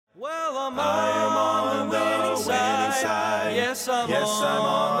Well, I'm on the winning side. Yes, I'm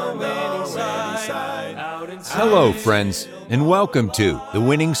on the winning side. Hello, friends, and welcome to the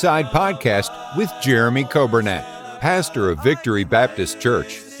Winning Side Podcast with Jeremy Coburnett, pastor of Victory Baptist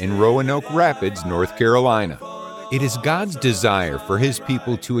Church in Roanoke Rapids, North Carolina. It is God's desire for His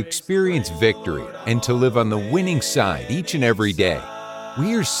people to experience victory and to live on the winning side each and every day.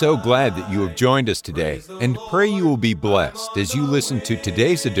 We are so glad that you have joined us today and pray you will be blessed as you listen to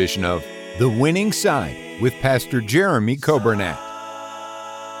today's edition of The Winning Side with Pastor Jeremy Coburnett.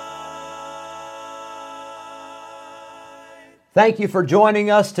 Thank you for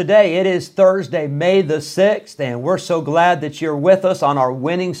joining us today. It is Thursday, May the 6th, and we're so glad that you're with us on our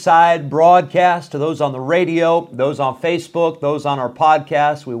Winning Side broadcast. To those on the radio, those on Facebook, those on our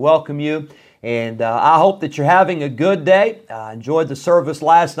podcast, we welcome you. And I hope that you're having a good day. I enjoyed the service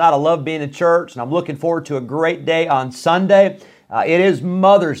last night. I love being in church, and I'm looking forward to a great day on Sunday. It is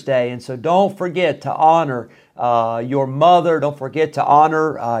Mother's Day, and so don't forget to honor your mother. Don't forget to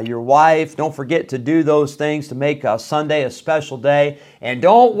honor your wife. Don't forget to do those things to make Sunday a special day. And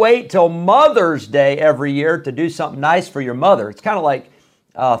don't wait till Mother's Day every year to do something nice for your mother. It's kind of like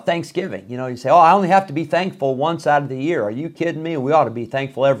Thanksgiving. You know, you say, oh, I only have to be thankful once out of the year. Are you kidding me? We ought to be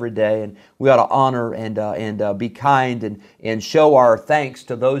thankful every day, and we ought to honor and be kind and show our thanks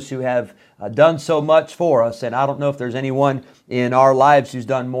to those who have done so much for us. And I don't know if there's anyone in our lives who's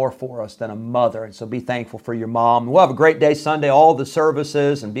done more for us than a mother. And so be thankful for your mom. We'll have a great day Sunday, all the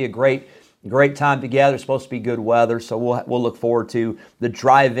services, and be a great time together. It's supposed to be good weather, so we'll look forward to the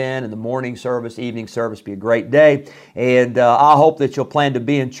drive-in and the morning service, evening service. Be a great day, and I hope that you'll plan to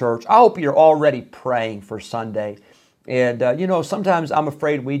be in church. I hope you're already praying for Sunday. And sometimes I'm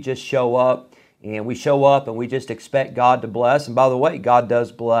afraid we just show up and we just expect God to bless. And by the way, God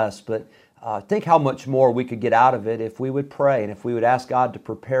does bless, but think how much more we could get out of it if we would pray and if we would ask God to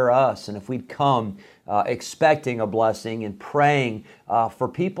prepare us, and if we'd come expecting a blessing and praying for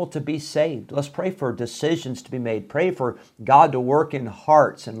people to be saved. Let's pray for decisions to be made. Pray for God to work in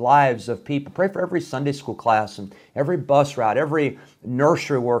hearts and lives of people. Pray for every Sunday school class and every bus route, every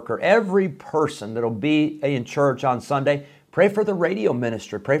nursery worker, every person that'll be in church on Sunday. Pray for the radio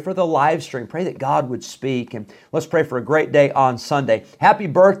ministry. Pray for the live stream. Pray that God would speak. And let's pray for a great day on Sunday. Happy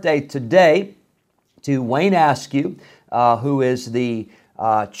birthday today to Wayne Askew, who is the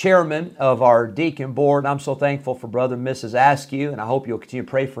chairman of our deacon board. I'm so thankful for Brother and Mrs. Askew, and I hope you'll continue to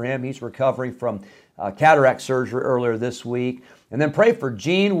pray for him. He's recovering from cataract surgery earlier this week. And then pray for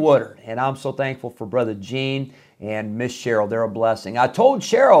Gene Woodard, and I'm so thankful for Brother Gene and Miss Cheryl. They're a blessing. I told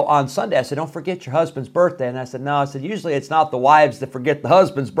Cheryl on Sunday, I said, don't forget your husband's birthday. And I said, no. I said, usually it's not the wives that forget the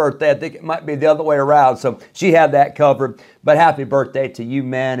husband's birthday. I think it might be the other way around. So she had that covered. But happy birthday to you,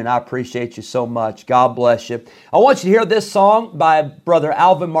 men, and I appreciate you so much. God bless you. I want you to hear this song by Brother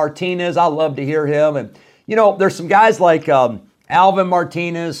Alvin Martinez. I love to hear him. And, there's some guys like Alvin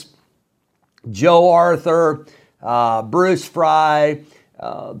Martinez, Joe Arthur, Bruce Fry,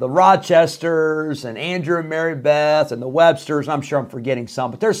 the Rochesters, and Andrew and Mary Beth, and the Websters. I'm sure I'm forgetting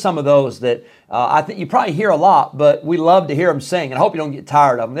some, but there's some of those that I think you probably hear a lot, but we love to hear them sing, and I hope you don't get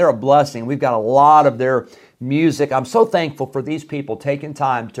tired of them. They're a blessing. We've got a lot of their music. I'm so thankful for these people taking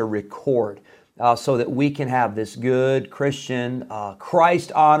time to record so that we can have this good Christian,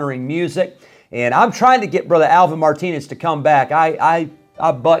 Christ-honoring music. And I'm trying to get Brother Alvin Martinez to come back.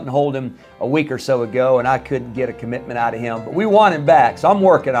 I buttonholed him a week or so ago, and I couldn't get a commitment out of him. But we want him back, so I'm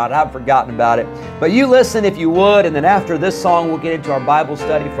working on it. I haven't forgotten about it. But you listen if you would, and then after this song, we'll get into our Bible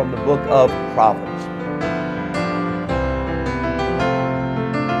study from the book of Proverbs.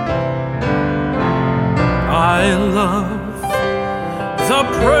 I love the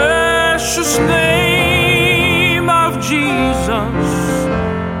precious name of Jesus,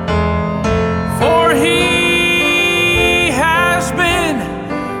 for He has been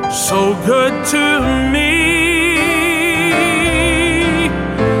so good to me.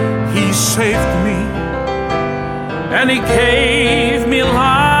 He saved me, and He gave me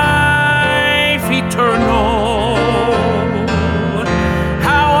life eternal.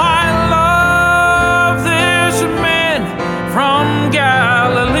 How I love this man from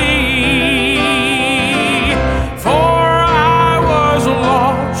Galilee, for I was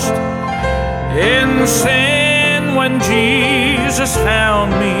lost in sin when Jesus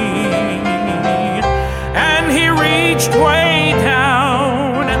found me. He reached way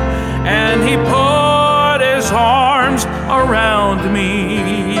down and He put His arms around me.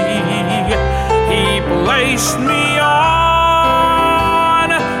 He placed me on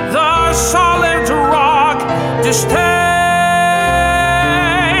the solid rock to stay.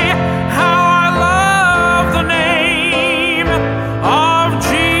 How I love the name of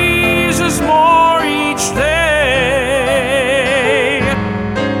Jesus.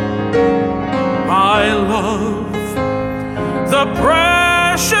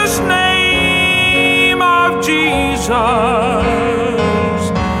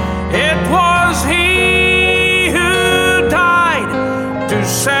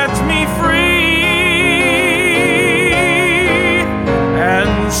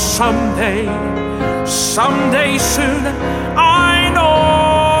 someday soon, I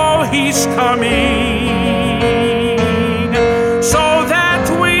know He's coming, so that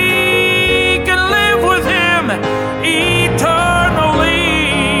we can live with Him eternally.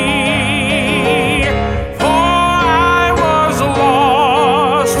 For I was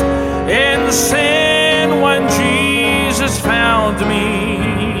lost in sin when Jesus found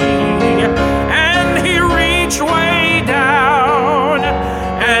me, and He reached way down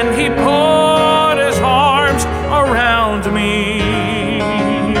and He put His arms around me.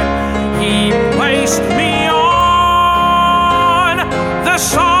 He placed me on the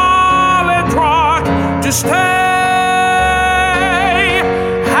solid rock to stay.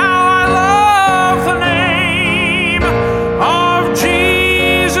 How I love the name of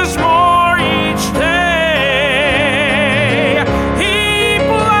Jesus more each day. He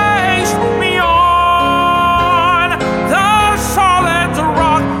placed me on the solid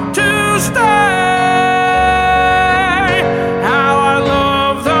rock to stay. How I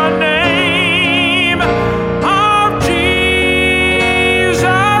love the name of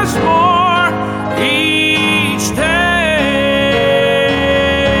Jesus more each day.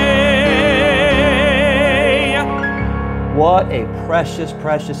 What a precious,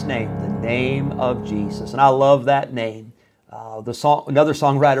 precious name, the name of Jesus. And I love that name. Another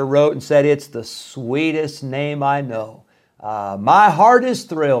songwriter wrote and said, "It's the sweetest name I know. My heart is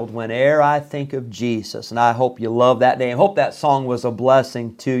thrilled whene'er I think of Jesus." And I hope you love that name. Hope that song was a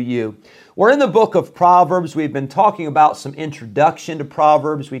blessing to you. We're in the book of Proverbs. We've been talking about some introduction to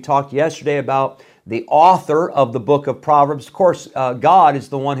Proverbs. We talked yesterday about the author of the book of Proverbs. Of course, God is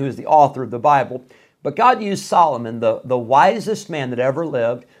the one who is the author of the Bible. But God used Solomon, the wisest man that ever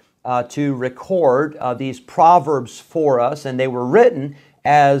lived, to record these Proverbs for us. And they were written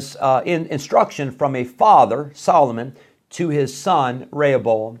as in instruction from a father, Solomon, to his son,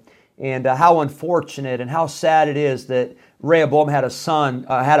 Rehoboam. And how unfortunate and how sad it is that Rehoboam had a son,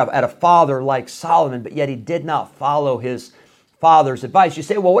 had a father like Solomon, but yet he did not follow his father's advice. You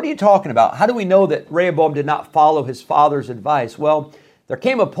say, well, what are you talking about? How do we know that Rehoboam did not follow his father's advice? Well, there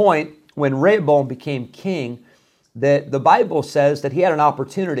came a point when Rehoboam became king that the Bible says that he had an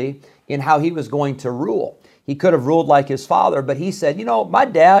opportunity in how he was going to rule. He could have ruled like his father, but he said, my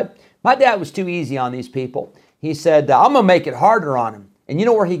dad was too easy on these people. He said, I'm going to make it harder on him. And you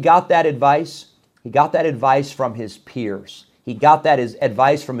know where he got that advice? He got that advice from his peers. He got that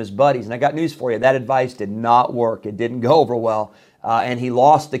advice from his buddies. And I got news for you. That advice did not work. It didn't go over well. And he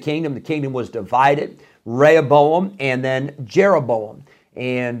lost the kingdom. The kingdom was divided. Rehoboam and then Jeroboam.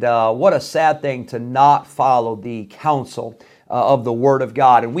 And what a sad thing to not follow the counsel of the Word of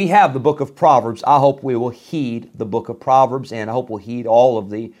God. And we have the book of Proverbs. I hope we will heed the book of Proverbs, and I hope we'll heed all of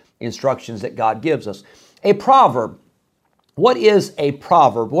the instructions that God gives us. A proverb. What is a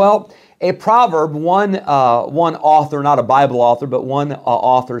proverb? Well, a proverb, one author, not a Bible author, but one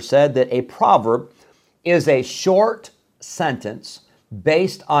author said that a proverb is a short sentence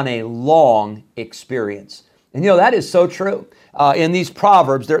based on a long experience. And that is so true. In these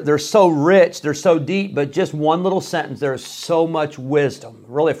Proverbs, they're so rich, they're so deep, but just one little sentence, there is so much wisdom,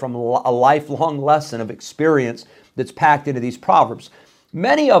 really from a lifelong lesson of experience that's packed into these Proverbs.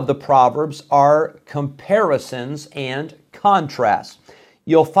 Many of the Proverbs are comparisons and contrasts.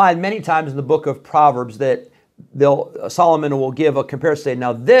 You'll find many times in the book of Proverbs that Solomon will give a comparison, say,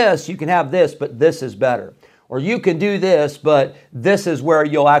 now this, you can have this, but this is better. Or you can do this, but this is where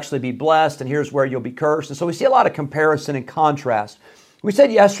you'll actually be blessed, and here's where you'll be cursed. And so we see a lot of comparison and contrast. We said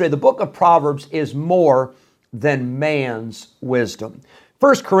yesterday, the book of Proverbs is more than man's wisdom.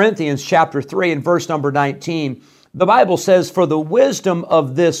 1 Corinthians chapter 3 and verse number 19, the Bible says, "For the wisdom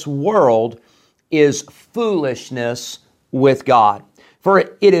of this world is foolishness with God. For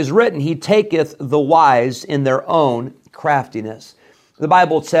it is written, He taketh the wise in their own craftiness." The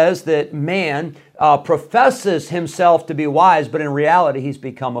Bible says that man professes himself to be wise, but in reality, he's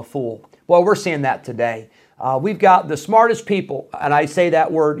become a fool. Well, we're seeing that today. We've got the smartest people, and I say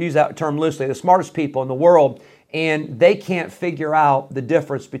that word, use that term loosely, the smartest people in the world, and they can't figure out the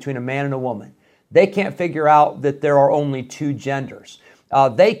difference between a man and a woman. They can't figure out that there are only two genders.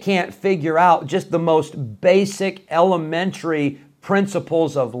 They can't figure out just the most basic, elementary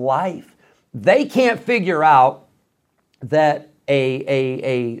principles of life. They can't figure out that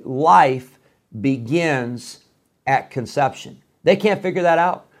a life begins at conception. They can't figure that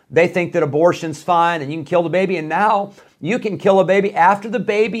out. They think that abortion's fine and you can kill the baby, and now you can kill a baby after the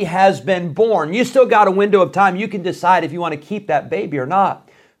baby has been born. You still got a window of time. You can decide if you want to keep that baby or not.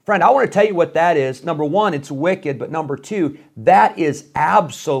 Friend, I want to tell you what that is. Number one, it's wicked, but number two, that is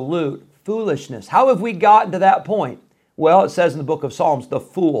absolute foolishness. How have we gotten to that point? Well, it says in the book of Psalms, the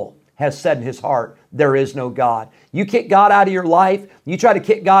fool has said in his heart, there is no God. You kick God out of your life, you try to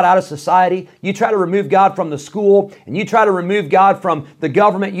kick God out of society, you try to remove God from the school, and you try to remove God from the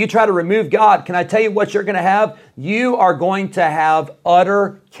government, you try to remove God. Can I tell you what you're going to have? You are going to have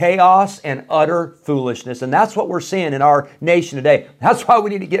utter chaos and utter foolishness. And that's what we're seeing in our nation today. That's why we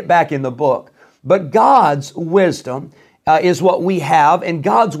need to get back in the book. But God's wisdom is what we have, and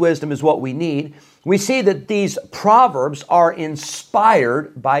God's wisdom is what we need. We see that these Proverbs are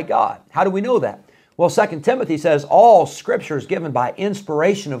inspired by God. How do we know that? Well, 2 Timothy says, all Scripture is given by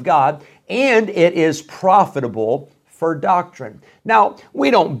inspiration of God, and it is profitable for doctrine. Now, we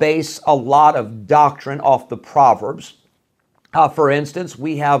don't base a lot of doctrine off the Proverbs. For instance,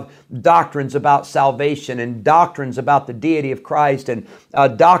 we have doctrines about salvation and doctrines about the deity of Christ and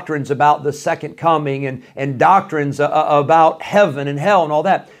doctrines about the second coming and doctrines about heaven and hell and all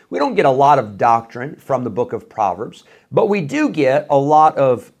that. We don't get a lot of doctrine from the book of Proverbs, but we do get a lot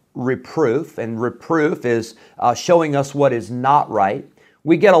of reproof, and reproof is showing us what is not right.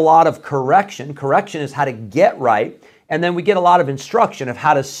 We get a lot of correction. Correction is how to get right. And then we get a lot of instruction of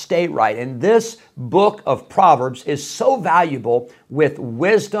how to stay right. And this book of Proverbs is so valuable with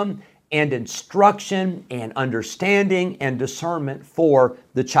wisdom and instruction and understanding and discernment for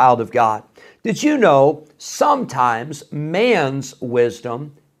the child of God. Did you know sometimes man's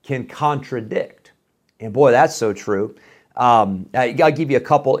wisdom can contradict? And boy, that's so true. I'll give you a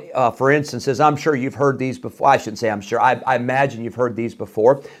couple, for instances. I'm sure you've heard these before. I shouldn't say I'm sure. I imagine you've heard these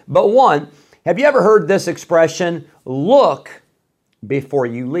before. But one, have you ever heard this expression, look before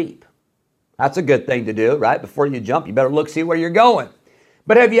you leap? That's a good thing to do, right? Before you jump, you better look, see where you're going.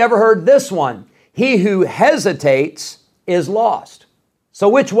 But have you ever heard this one? He who hesitates is lost. So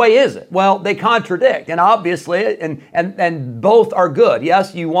which way is it? Well, they contradict, and obviously, and both are good.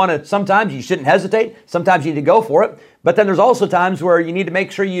 Yes, you want to, sometimes you shouldn't hesitate, sometimes you need to go for it, but then there's also times where you need to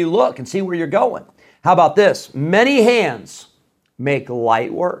make sure you look and see where you're going. How about this? Many hands make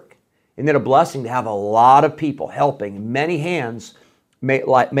light work. Isn't it a blessing to have a lot of people helping? Many hands make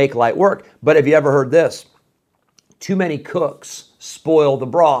light work. But have you ever heard this? Too many cooks spoil the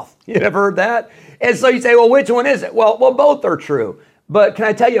broth. You ever heard that? And so you say, well, which one is it? Well, both are true. But can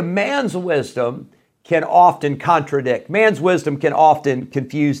I tell you, man's wisdom can often contradict. Man's wisdom can often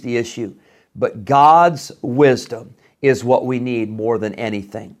confuse the issue. But God's wisdom is what we need more than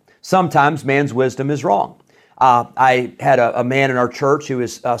anything. Sometimes man's wisdom is wrong. I had a man in our church who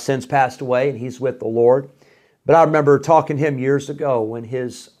has since passed away, and he's with the Lord. But I remember talking to him years ago when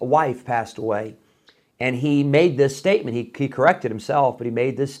his wife passed away, and he made this statement. He corrected himself, but he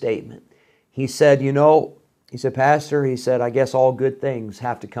made this statement. He said, Pastor, he said, I guess all good things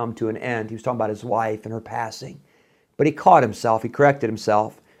have to come to an end. He was talking about his wife and her passing. But he caught himself. He corrected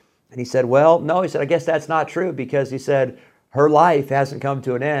himself. And he said, well, no, he said, I guess that's not true, because he said, her life hasn't come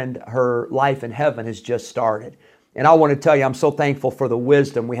to an end. Her life in heaven has just started. And I want to tell you, I'm so thankful for the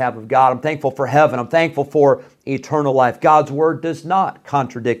wisdom we have of God. I'm thankful for heaven. I'm thankful for eternal life. God's Word does not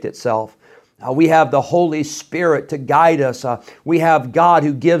contradict itself. We have the Holy Spirit to guide us. We have God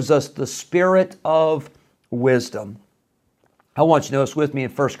who gives us the Spirit of wisdom. I want you to notice with me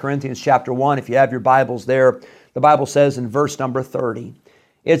in 1 Corinthians chapter 1, if you have your Bibles there, the Bible says in verse number 30,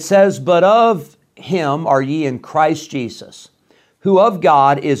 it says, but of Him are ye in Christ Jesus, who of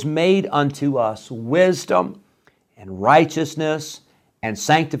God is made unto us wisdom and righteousness and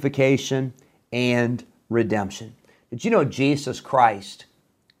sanctification and redemption. Did you know Jesus Christ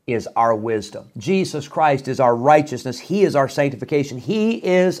is our wisdom? Jesus Christ is our righteousness. He is our sanctification. He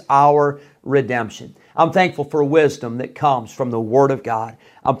is our redemption. I'm thankful for wisdom that comes from the Word of God.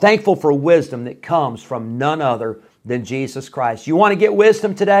 I'm thankful for wisdom that comes from none other than Jesus Christ. You want to get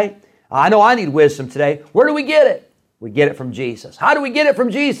wisdom today? I know I need wisdom today. Where do we get it? We get it from Jesus. How do we get it from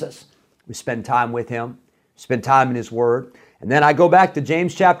Jesus? We spend time with Him, spend time in His Word. And then I go back to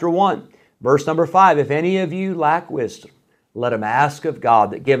James chapter 1, verse number 5. If any of you lack wisdom, let him ask of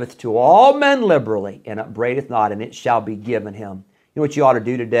God that giveth to all men liberally and upbraideth not, and it shall be given him. You know what you ought to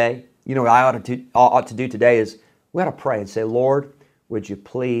do today? You know what I ought to do today is we ought to pray and say, Lord, would you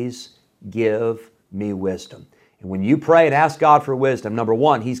please give me wisdom? And when you pray and ask God for wisdom, number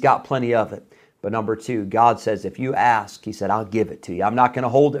one, He's got plenty of it. But number two, God says, if you ask, He said, I'll give it to you. I'm not going to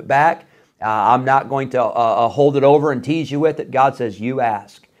hold it back. I'm not going to hold it over and tease you with it. God says, you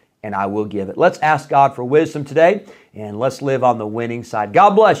ask, and I will give it. Let's ask God for wisdom today, and let's live on the winning side.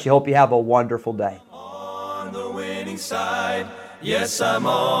 God bless you. Hope you have a wonderful day. On the winning side. Yes, I'm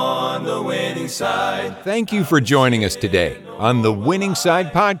on the winning side. Thank you for joining us today on the Winning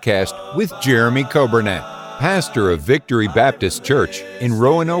Side Podcast with Jeremy Coburnett, pastor of Victory Baptist Church in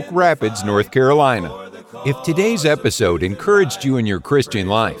Roanoke Rapids, North Carolina. If today's episode encouraged you in your Christian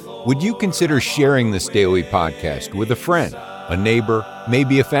life, Would you consider sharing this daily podcast with a friend, a neighbor,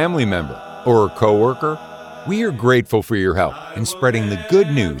 maybe a family member, or a coworker? We are grateful for your help in spreading the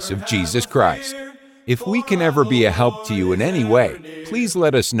good news of Jesus Christ. If we can ever be a help to you in any way, please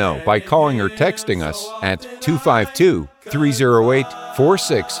let us know by calling or texting us at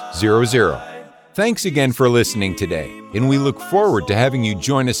 252-308-4600. Thanks again for listening today, and we look forward to having you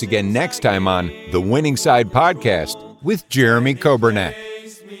join us again next time on The Winning Side Podcast with Jeremy Coburnett.